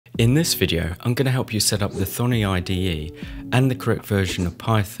In this video, I'm going to help you set up the Thonny IDE and the correct version of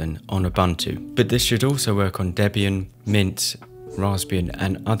Python on Ubuntu, but this should also work on Debian, Mint, Raspbian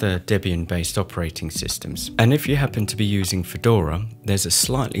and other Debian-based operating systems. And if you happen to be using Fedora, there's a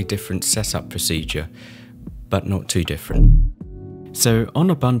slightly different setup procedure, but not too different. So on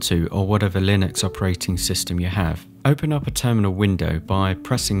Ubuntu or whatever Linux operating system you have, open up a terminal window by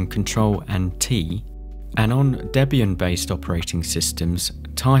pressing Ctrl and T, and on Debian-based operating systems,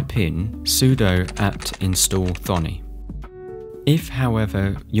 type in sudo apt install Thonny. If,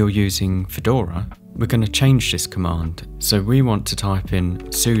 however, you're using Fedora, we're going to change this command, so we want to type in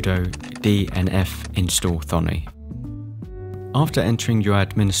sudo dnf install Thonny. After entering your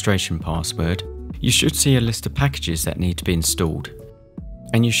administration password, you should see a list of packages that need to be installed,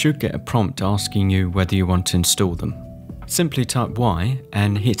 and you should get a prompt asking you whether you want to install them. Simply type Y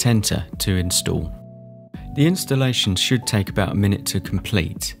and hit enter to install. The installation should take about a minute to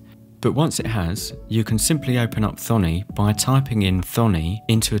complete, but once it has, you can simply open up Thonny by typing in Thonny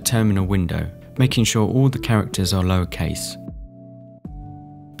into a terminal window, making sure all the characters are lowercase.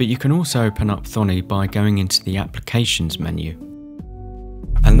 But you can also open up Thonny by going into the Applications menu.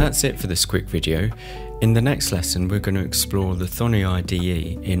 And that's it for this quick video. In the next lesson, we're going to explore the Thonny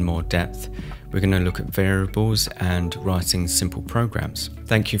IDE in more depth. We're going to look at variables and writing simple programs.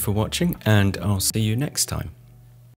 Thank you for watching, and I'll see you next time.